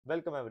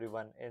Welcome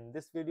everyone. In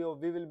this video,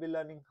 we will be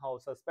learning how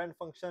suspend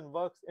function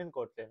works in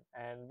Kotlin,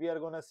 and we are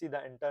gonna see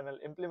the internal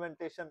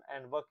implementation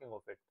and working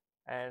of it.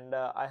 And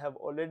I have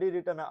already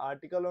written an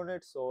article on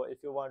it, so if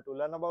you want to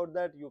learn about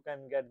that, you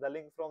can get the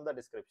link from the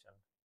description.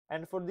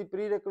 And for the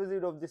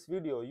prerequisite of this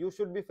video, you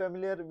should be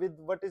familiar with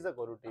what is a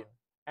coroutine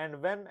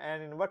and when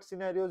and in what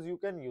scenarios you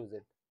can use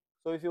it.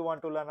 So if you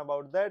want to learn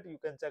about that, you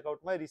can check out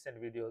my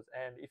recent videos.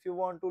 And if you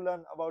want to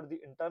learn about the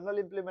internal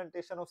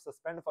implementation of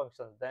suspend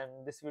functions, then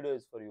this video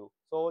is for you.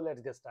 So let's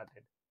get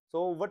started.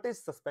 So what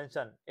is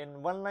suspension?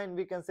 In one line,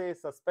 we can say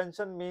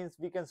suspension means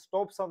we can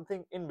stop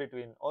something in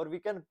between or we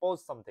can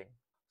pause something.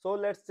 So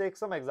let's take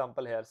some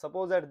example here.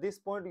 Suppose at this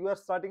point you are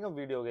starting a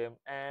video game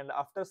and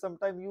after some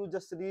time you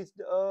just reached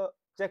a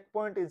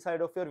checkpoint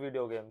inside of your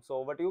video game.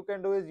 So what you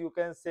can do is you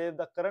can save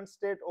the current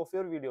state of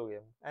your video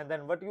game, and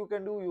then what you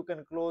can do, you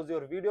can close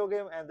your video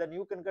game and then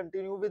you can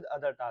continue with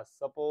other tasks.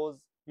 Suppose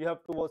you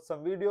have to watch some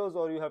videos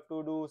or you have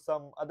to do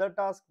some other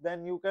task,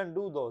 then you can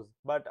do those.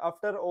 But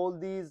after all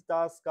these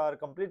tasks are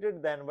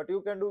completed, then what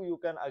you can do, you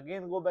can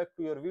again go back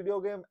to your video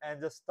game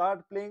and just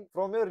start playing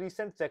from your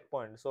recent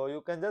checkpoint. So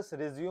you can just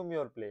resume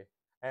your play,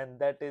 and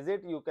that is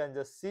it. You can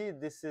just see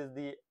this is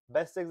the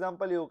best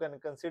example you can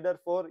consider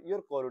for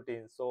your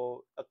coroutine.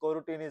 So a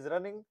coroutine is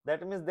running,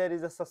 that means there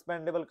is a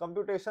suspendable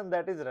computation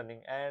that is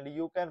running, and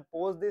you can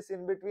pause this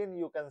in between,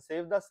 you can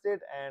save the state,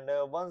 and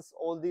once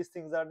all these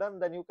things are done,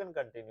 then you can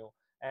continue.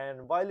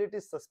 And while it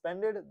is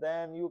suspended,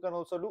 then you can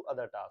also do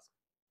other tasks.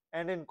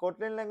 And in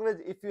Kotlin language,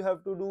 if you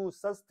have to do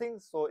such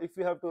things, so if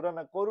you have to run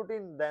a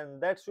coroutine, then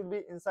that should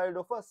be inside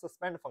of a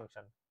suspend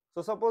function.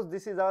 So suppose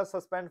this is our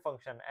suspend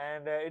function,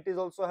 and it is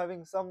also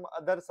having some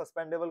other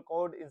suspendable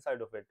code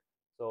inside of it.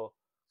 So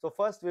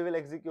first we will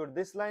execute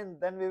this line,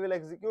 then we will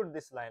execute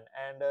this line,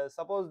 and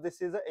suppose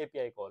this is a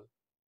API call.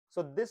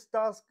 So this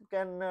task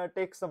can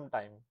take some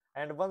time,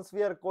 and once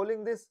we are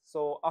calling this,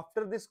 so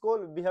after this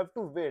call we have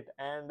to wait,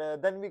 and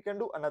then we can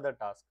do another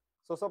task.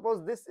 So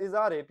suppose this is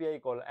our API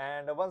call,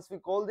 and once we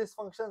call this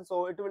function,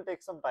 so it will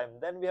take some time,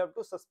 then we have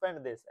to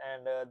suspend this,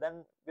 and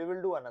then we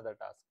will do another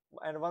task.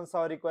 And once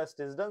our request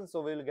is done,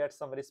 so we will get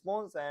some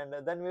response, and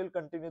then we will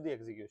continue the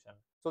execution.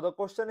 So the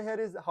question here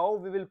is how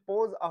we will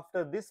pause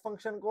after this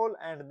function call,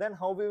 and then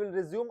how we will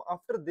resume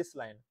after this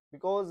line.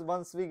 Because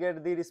once we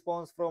get the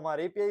response from our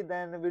API,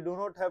 then we do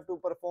not have to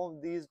perform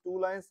these two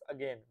lines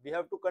again. We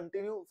have to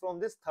continue from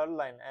this third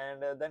line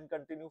and then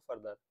continue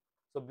further.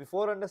 So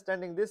before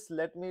understanding this,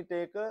 let me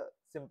take a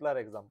simpler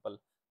example.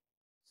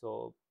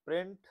 So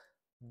print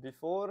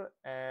before,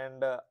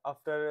 and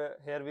after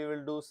here we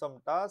will do some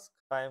task,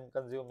 time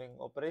consuming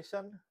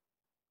operation,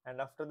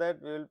 and after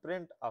that we will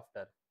print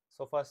after.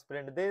 So first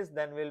print this,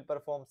 then we'll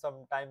perform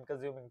some time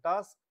consuming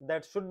task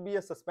that should be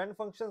a suspend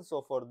function.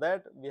 So for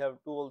that we have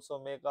to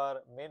also make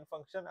our main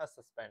function a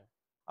suspend.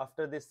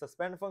 After this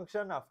suspend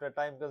function, after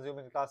time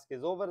consuming task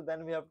is over,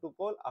 then we have to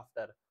call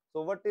after.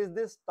 So what is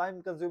this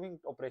time consuming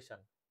operation?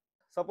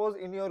 Suppose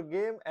in your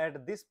game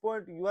at this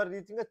point you are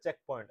reaching a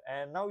checkpoint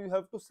and now you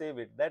have to save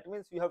it. That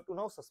means you have to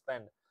now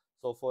suspend.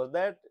 So for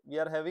that we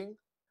are having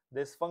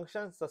this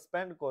function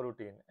suspend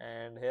coroutine,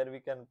 and here we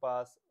can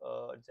pass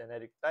a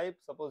generic type,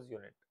 suppose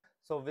unit.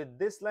 So with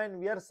this line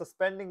we are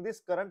suspending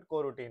this current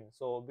coroutine.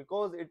 So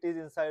because it is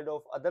inside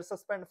of other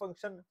suspend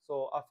function,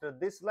 so after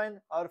this line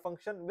our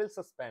function will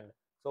suspend.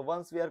 So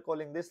once we are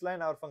calling this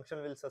line, our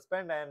function will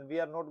suspend, and we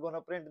are not going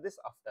to print this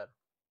after.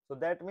 So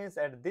that means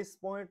at this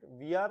point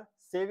we are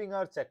saving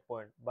our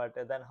checkpoint, but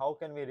then how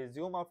can we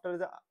resume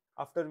after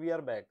we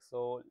are back?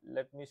 So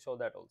let me show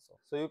that also.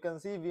 So you can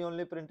see we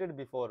only printed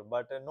before,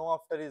 but no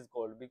after is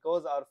called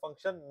because our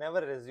function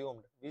never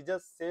resumed. We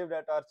just saved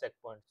at our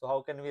checkpoint. So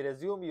how can we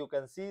resume? You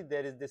can see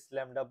there is this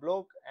lambda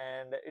block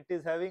and it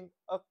is having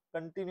a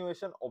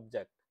continuation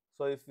object.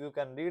 So if you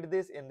can read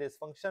this in this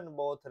function,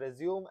 both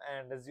resume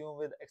and resume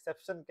with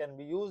exception can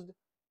be used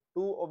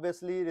to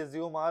obviously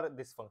resume our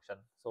this function.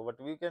 So what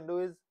we can do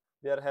is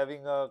we are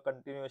having a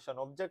continuation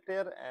object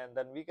here, and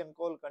then we can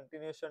call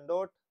continuation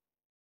dot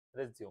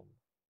resume,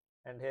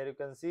 and here you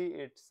can see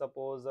it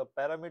suppose a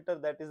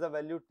parameter that is a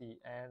value t,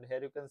 and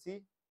here you can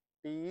see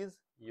t is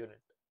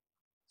unit.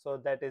 So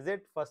that is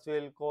it. First we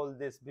will call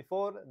this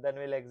before, then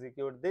we'll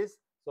execute this.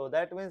 So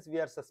that means we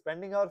are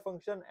suspending our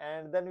function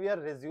and then we are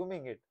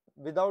resuming it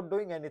without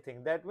doing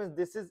anything. That means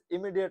this is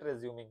immediate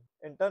resuming.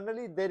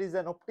 Internally there is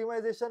an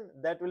optimization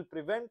that will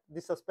prevent the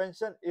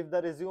suspension if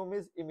the resume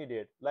is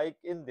immediate, like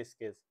in this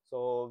case.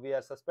 So we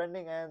are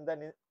suspending and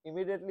then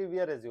immediately we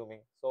are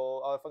resuming,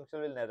 so our function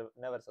will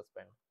never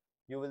suspend.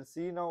 You will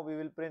see now we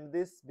will print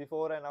this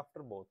before and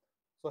after both.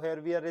 So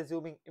here we are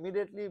resuming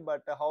immediately,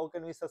 but how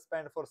can we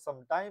suspend for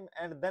some time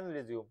and then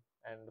resume?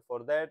 And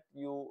for that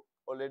you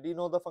already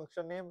know the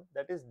function name,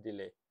 that is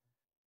delay.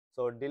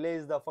 So delay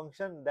is the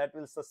function that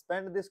will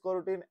suspend this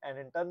coroutine, and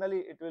internally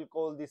it will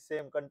call the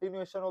same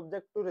continuation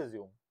object to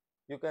resume.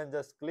 You can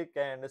just click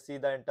and see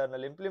the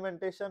internal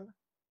implementation.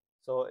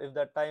 So if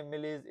the time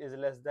millis is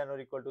less than or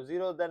equal to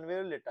 0, then we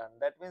will return.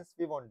 That means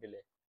we won't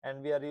delay.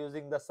 And we are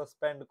using the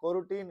suspend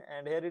coroutine,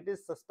 and here it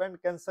is suspend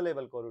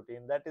cancelable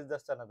coroutine. That is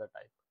just another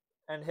type.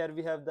 And here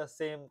we have the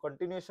same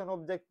continuation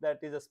object, that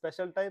is a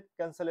special type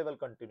cancelable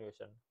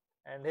continuation.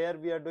 And here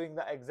we are doing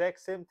the exact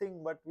same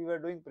thing what we were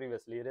doing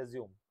previously,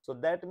 resume. So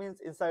that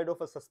means inside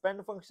of a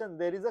suspend function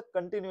there is a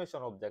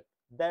continuation object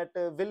that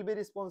will be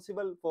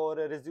responsible for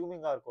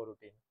resuming our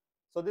coroutine.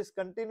 So this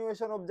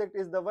continuation object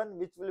is the one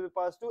which will be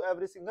passed to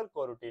every single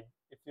coroutine.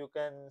 If you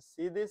can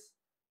see this,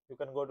 you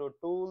can go to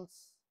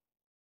tools,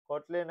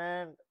 Kotlin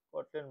and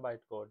Kotlin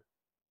bytecode.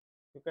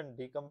 You can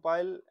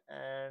decompile,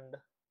 and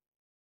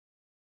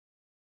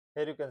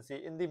here you can see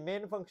in the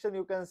main function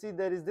you can see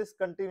there is this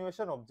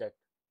continuation object,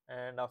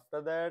 and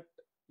after that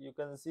you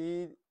can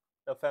see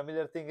the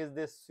familiar thing is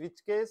this switch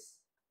case,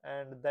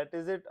 and that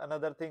is it.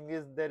 Another thing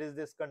is there is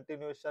this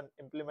continuation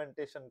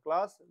implementation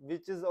class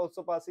which is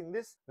also passing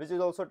this, which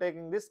is also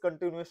taking this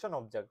continuation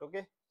object.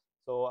 Okay,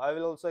 so I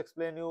will also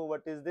explain you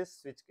what is this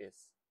switch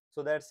case.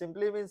 So that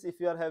simply means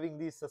if you are having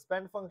these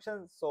suspend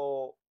functions,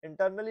 so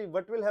internally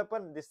what will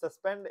happen, this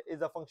suspend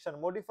is a function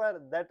modifier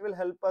that will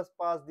help us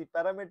pass the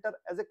parameter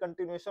as a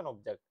continuation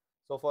object.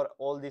 So for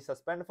all the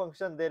suspend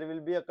function there will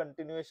be a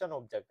continuation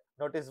object.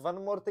 Notice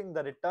one more thing,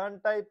 the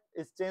return type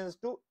is changed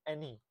to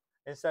any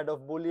instead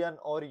of boolean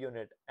or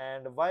unit.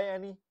 And why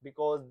any?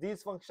 Because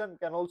these function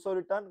can also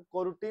return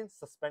coroutines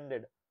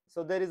suspended.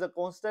 So there is a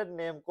constant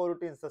named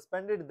coroutine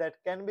suspended that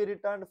can be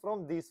returned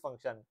from these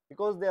function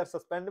because they are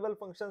suspendable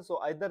functions. So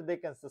either they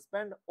can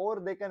suspend or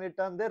they can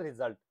return their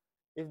result.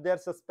 If they are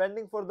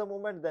suspending for the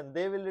moment, then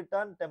they will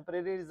return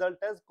temporary result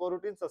as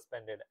coroutine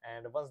suspended,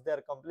 and once they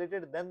are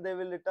completed, then they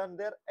will return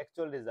their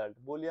actual result,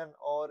 boolean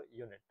or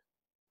unit.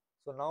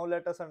 So now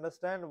let us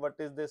understand what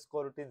is this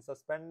coroutine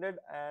suspended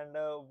and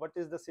what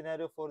is the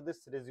scenario for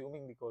this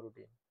resuming the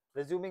coroutine,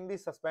 resuming the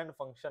suspend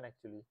function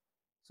actually.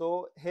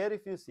 So here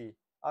if you see,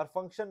 our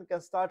function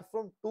can start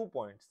from 2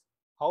 points.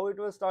 How it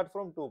will start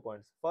from 2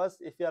 points? First,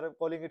 if you are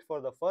calling it for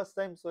the first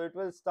time, so it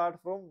will start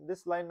from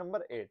this line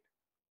number 8.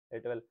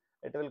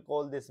 It will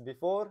call this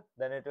before,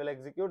 then it will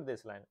execute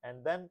this line,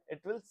 and then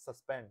it will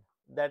suspend.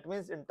 That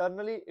means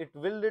internally it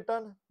will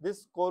return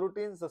this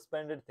coroutine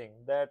suspended thing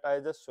that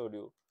I just showed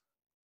you.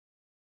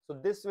 So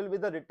this will be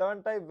the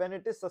return type when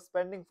it is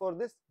suspending for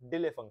this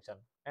delay function.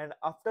 And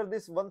after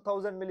this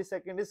 1000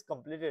 millisecond is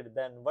completed,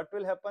 then what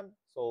will happen?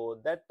 So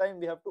that time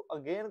we have to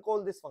again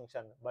call this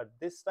function, but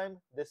this time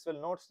this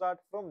will not start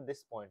from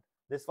this point.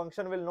 This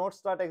function will not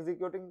start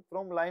executing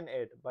from line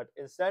 8, but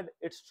instead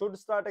it should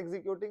start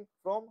executing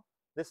from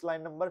this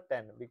line number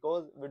 10,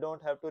 because we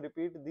don't have to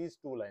repeat these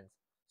two lines.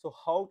 So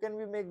how can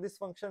we make this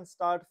function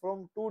start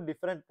from two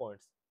different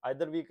points?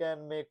 Either we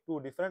can make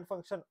two different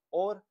functions,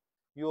 or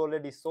you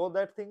already saw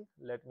that thing.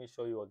 Let me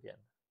show you again.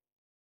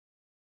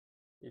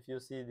 If you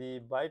see the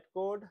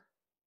bytecode,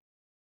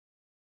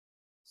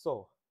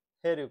 so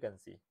here you can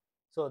see.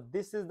 So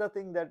this is the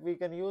thing that we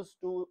can use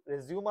to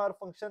resume our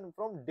function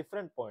from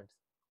different points.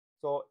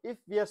 So if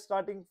we are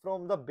starting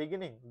from the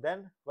beginning,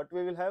 then what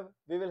we will have?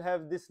 We will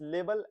have this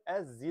label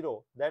as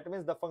 0. That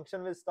means the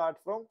function will start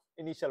from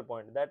initial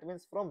point. That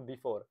means from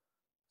before.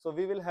 So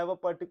we will have a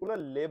particular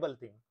label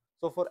thing.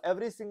 So for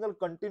every single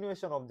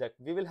continuation object,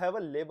 we will have a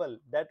label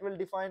that will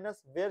define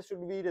us where should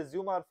we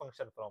resume our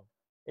function from.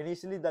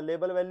 Initially, the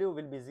label value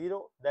will be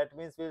 0. That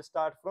means we will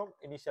start from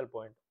initial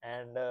point.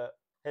 And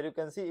here you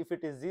can see if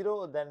it is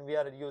 0, then we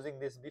are using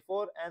this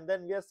before, and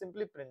then we are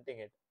simply printing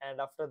it.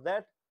 And after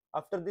that,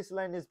 after this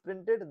line is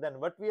printed, then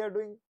what we are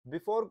doing?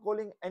 Before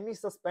calling any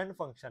suspend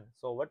function,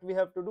 so what we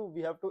have to do?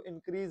 We have to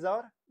increase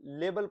our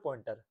label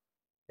pointer.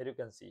 Here you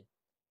can see.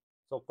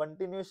 So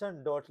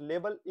continuation dot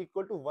label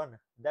equal to 1.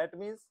 That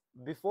means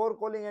before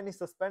calling any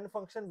suspend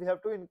function, we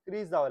have to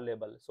increase our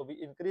label. So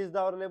we increased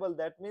our label.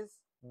 That means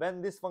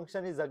when this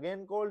function is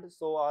again called,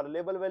 so our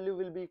label value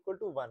will be equal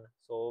to 1.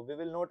 So we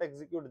will not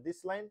execute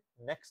this line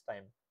next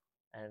time,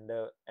 and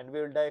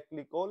we will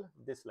directly call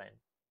this line.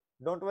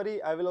 Don't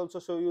worry, I will also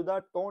show you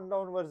the toned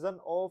down version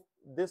of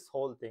this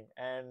whole thing,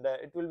 and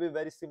it will be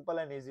very simple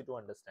and easy to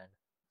understand.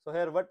 So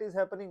here what is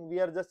happening? We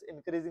are just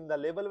increasing the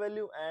label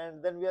value,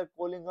 and then we are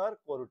calling our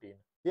coroutine.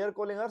 We are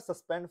calling our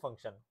suspend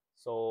function.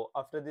 So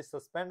after this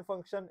suspend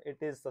function, it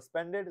is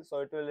suspended, so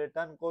it will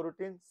return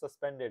coroutine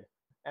suspended.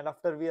 And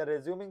after we are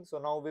resuming, so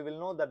now we will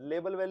know that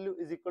label value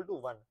is equal to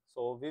 1.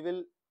 So we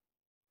will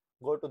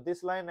go to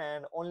this line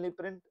and only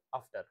print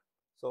after.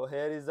 So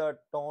here is a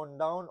toned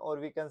down, or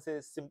we can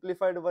say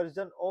simplified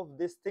version of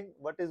this thing,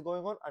 what is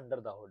going on under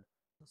the hood.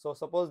 So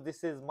suppose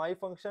this is my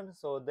function,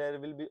 so there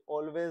will be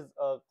always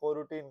a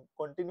coroutine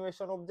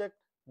continuation object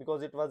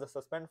because it was a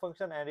suspend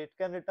function and it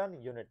can return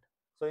unit.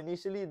 So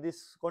initially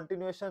this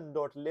continuation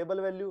dot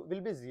label value will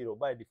be 0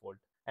 by default,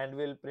 and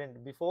will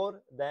print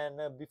before. Then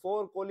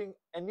before calling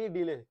any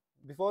delay,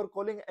 before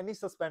calling any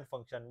suspend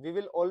function, we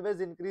will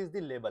always increase the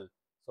label.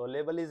 So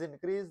label is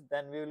increased,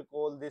 then we will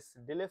call this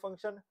delay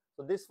function.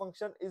 So this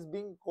function is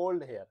being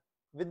called here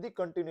with the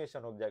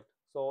continuation object.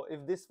 So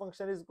if this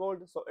function is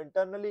called, so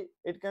internally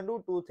it can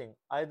do two things.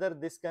 Either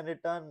this can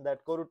return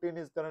that coroutine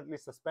is currently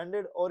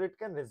suspended, or it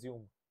can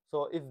resume.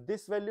 So if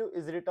this value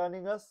is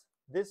returning us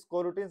this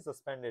coroutine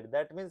suspended,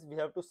 that means we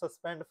have to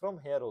suspend from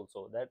here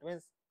also. That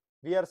means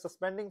we are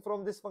suspending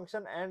from this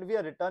function and we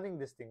are returning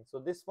this thing. So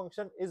this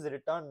function is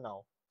returned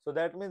now. So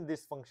that means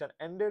this function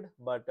ended,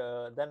 but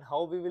then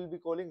how we will be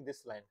calling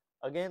this line?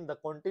 Again, the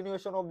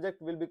continuation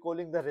object will be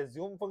calling the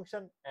resume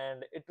function,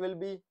 and it will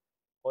be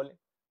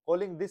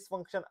calling this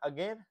function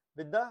again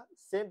with the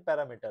same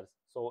parameters.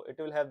 So it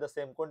will have the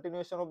same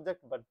continuation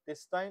object, but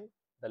this time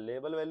the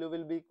label value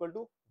will be equal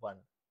to 1.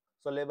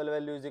 So label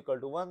value is equal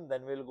to 1,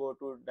 then we'll go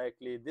to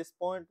directly this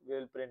point, we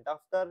will print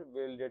after,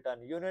 we will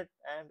return unit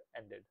and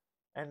ended.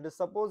 And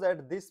suppose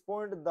at this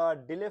point the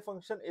delay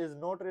function is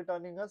not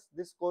returning us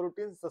this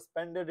coroutine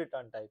suspended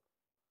return type.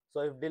 So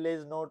if delay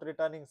is not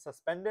returning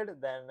suspended,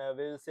 then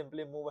we will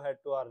simply move ahead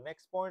to our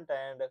next point,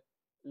 and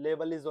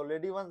label is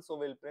already 1, so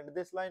we'll print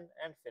this line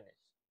and finish.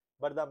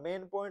 But the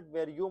main point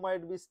where you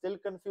might be still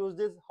confused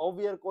is how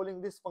we are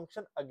calling this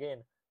function again.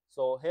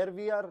 So here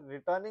we are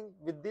returning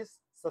with this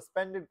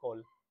suspended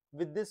call,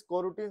 with this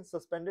coroutine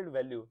suspended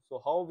value.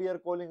 So how we are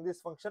calling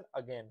this function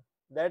again?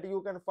 That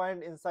you can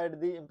find inside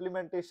the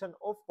implementation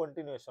of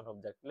continuation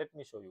object. Let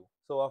me show you.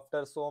 So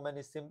after so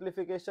many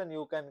simplification,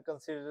 you can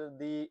consider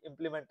the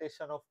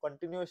implementation of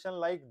continuation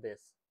like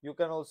this. You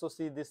can also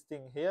see this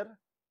thing here.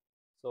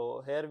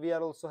 So here we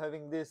are also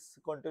having this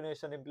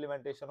continuation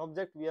implementation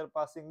object. We are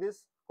passing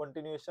this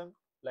continuation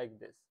like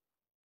this.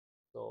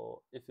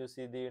 So if you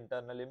see the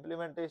internal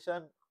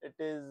implementation, it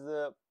is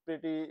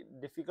pretty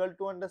difficult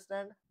to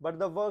understand, but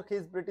the work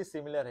is pretty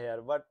similar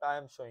here, what I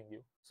am showing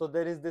you. So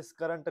there is this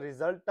current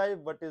result type.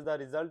 What is the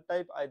result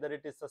type? Either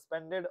it is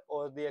suspended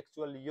or the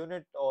actual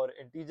unit or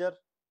integer.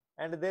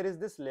 And there is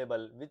this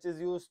label which is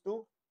used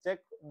to check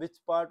which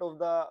part of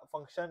the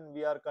function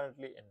we are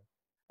currently in.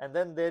 And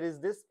then there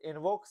is this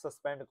invoke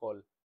suspend call,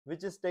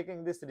 which is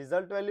taking this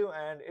result value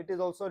and it is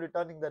also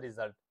returning the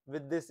result.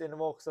 With this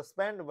invoke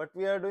suspend, what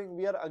we are doing,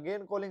 we are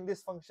again calling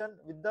this function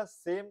with the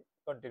same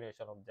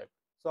continuation object.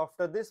 So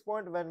after this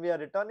point, when we are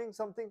returning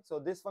something, so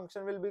this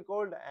function will be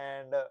called,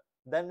 and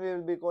then we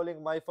will be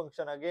calling my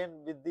function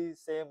again with the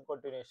same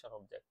continuation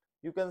object.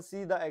 You can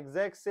see the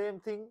exact same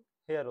thing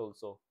here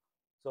also.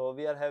 So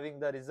we are having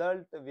the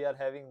result, we are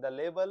having the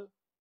label,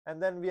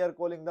 and then we are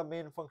calling the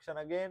main function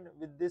again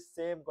with this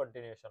same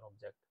continuation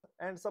object.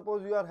 And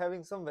suppose you are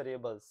having some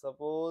variables,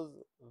 suppose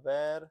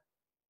where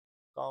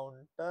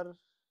counter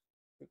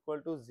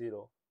equal to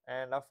 0,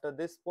 and after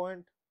this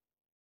point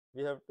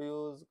we have to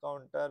use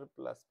counter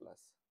plus plus.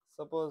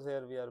 Suppose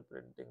here we are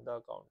printing the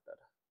counter.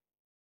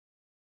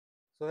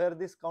 So here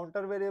this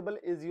counter variable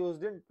is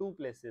used in two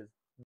places.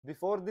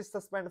 Before this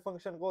suspend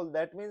function call,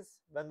 that means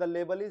when the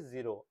label is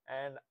 0,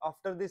 and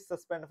after this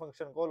suspend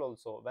function call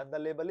also when the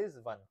label is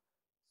 1.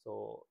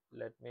 So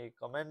let me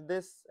comment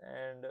this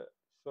and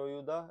show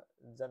you the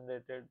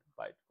generated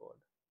bytecode.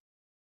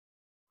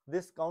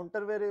 This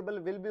counter variable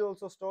will be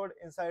also stored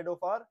inside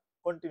of our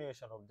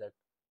continuation object.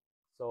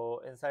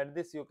 So inside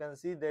this you can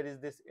see there is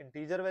this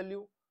integer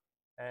value,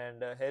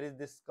 and here is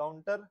this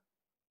counter,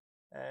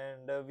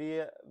 and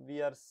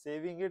we are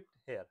saving it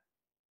here.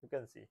 You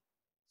can see.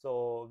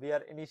 So we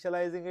are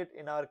initializing it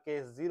in our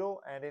case 0,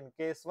 and in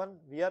case 1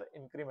 we are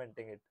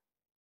incrementing it.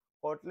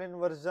 Kotlin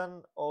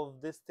version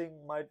of this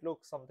thing might look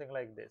something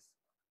like this.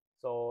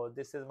 So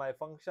this is my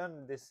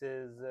function, this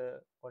is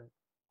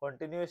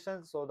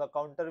continuation. So the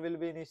counter will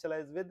be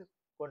initialized with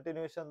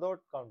continuation dot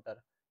counter.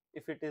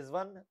 If it is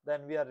 1,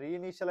 then we are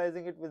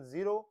reinitializing it with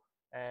 0,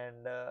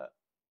 and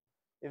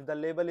if the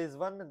label is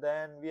 1,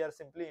 then we are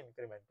simply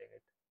incrementing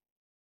it.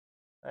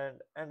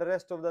 And the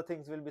rest of the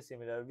things will be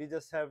similar. We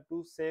just have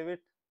to save it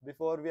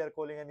before we are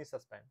calling any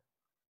suspend.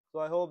 So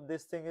I hope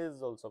this thing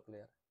is also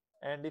clear.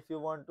 And if you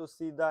want to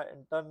see the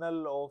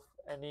internal of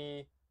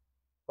any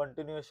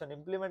continuation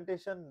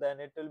implementation, then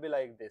it will be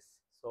like this.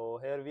 So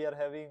here we are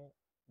having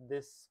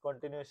this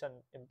continuation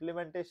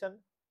implementation.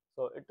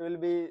 So it will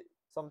be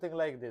something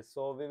like this.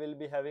 So we will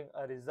be having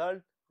a result,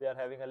 we are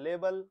having a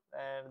label,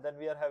 and then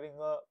we are having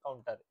a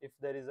counter if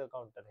there is a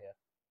counter here.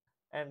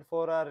 And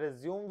for our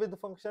resume with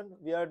function,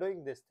 we are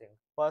doing this thing.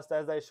 First,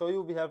 as I show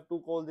you, we have to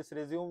call this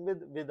resume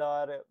with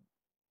our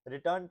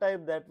return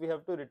type that we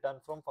have to return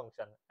from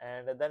function,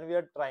 and then we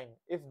are trying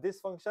if this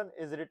function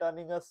is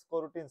returning us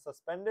coroutine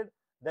suspended,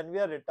 then we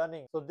are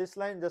returning. So this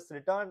line just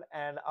returned,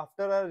 and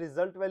after our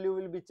result value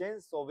will be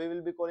changed, so we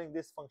will be calling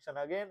this function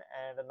again,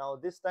 and now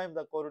this time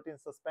the coroutine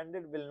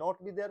suspended will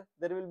not be there.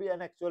 There will be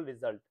an actual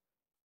result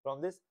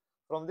from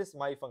this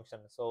my function,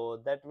 so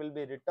that will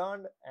be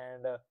returned,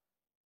 and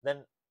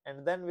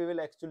then we will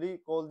actually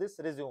call this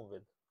resume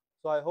with.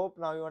 So I hope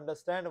now you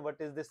understand what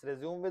is this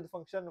resume with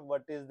function,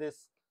 what is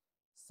this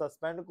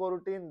suspend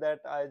coroutine that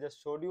I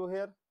just showed you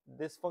here,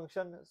 this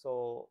function.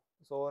 So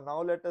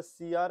now let us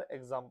see our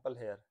example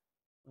here.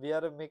 We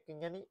are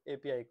making any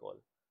API call.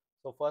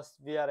 So first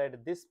we are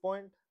at this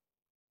point.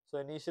 So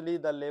initially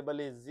the label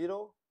is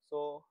 0.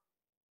 So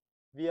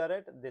we are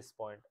at this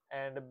point,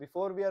 and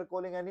before we are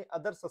calling any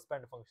other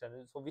suspend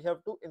function, so we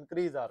have to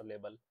increase our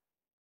label,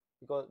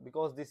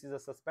 because this is a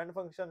suspend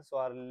function, so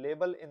our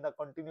label in the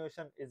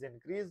continuation is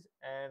increased,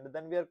 and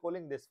then we are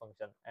calling this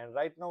function, and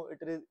right now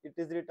it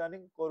is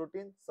returning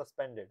coroutine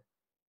suspended.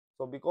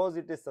 So because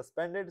it is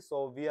suspended,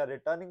 so we are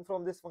returning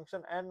from this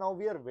function, and now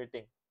we are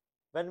waiting.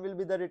 When will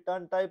be the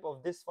return type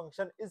of this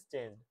function is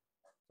changed.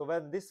 So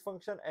when this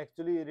function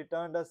actually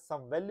returned us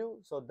some value,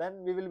 so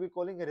then we will be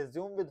calling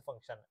resume with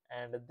function,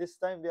 and this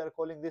time we are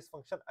calling this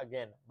function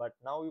again. But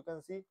now you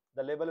can see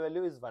the label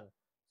value is 1.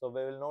 So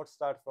we will not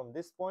start from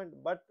this point,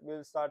 but we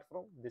will start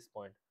from this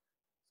point.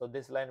 So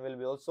this line will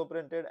be also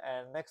printed,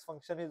 and next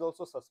function is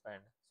also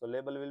suspend. So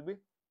label will be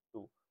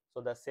 2.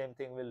 So the same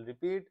thing will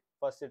repeat.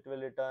 First it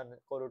will return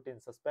coroutine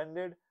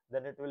suspended,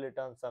 then it will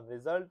return some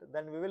result,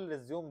 then we will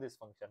resume this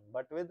function,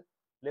 but with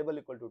label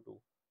equal to 2.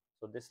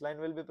 So this line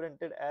will be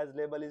printed as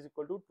label is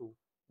equal to 2,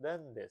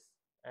 then this,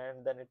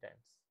 and then it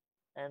ends.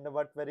 And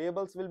what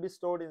variables will be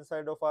stored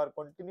inside of our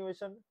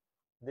continuation?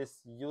 This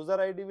user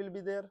ID will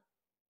be there,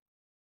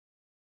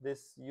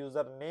 this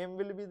user name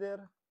will be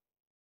there,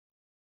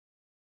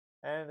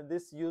 and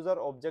this user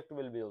object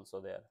will be also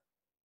there.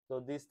 So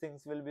these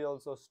things will be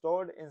also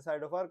stored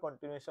inside of our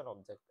continuation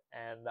object,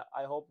 and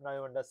I hope now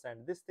you understand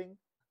this thing.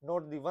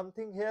 Note the one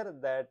thing here,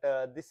 that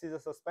this is a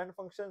suspend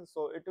function,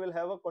 so it will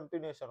have a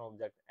continuation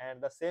object,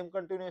 and the same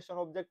continuation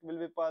object will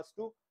be passed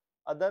to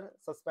other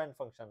suspend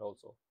function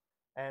also.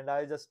 And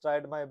I just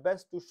tried my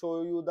best to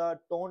show you the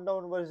toned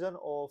down version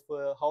of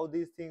how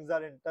these things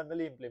are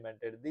internally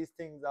implemented. These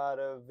things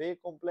are way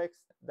complex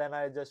than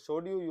I just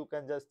showed you. You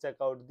can just check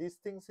out these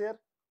things here.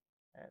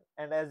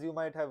 And as you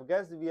might have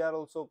guessed, we are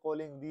also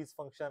calling these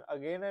function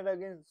again and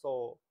again.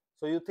 So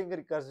you think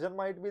recursion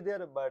might be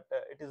there, but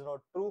it is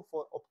not true.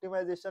 For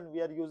optimization,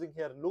 we are using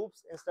here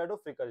loops instead of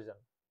recursion.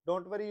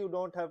 Don't worry, you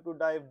don't have to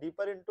dive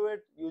deeper into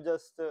it. You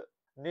just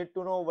need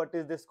to know what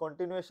is this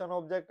continuation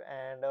object,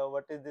 and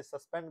what is this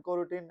suspend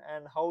coroutine,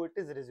 and how it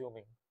is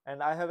resuming.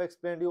 And I have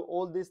explained you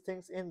all these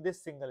things in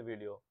this single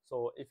video.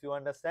 So if you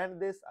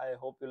understand this, I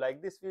hope you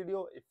like this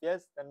video. If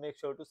yes, then make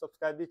sure to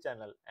subscribe the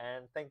channel,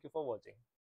 and thank you for watching.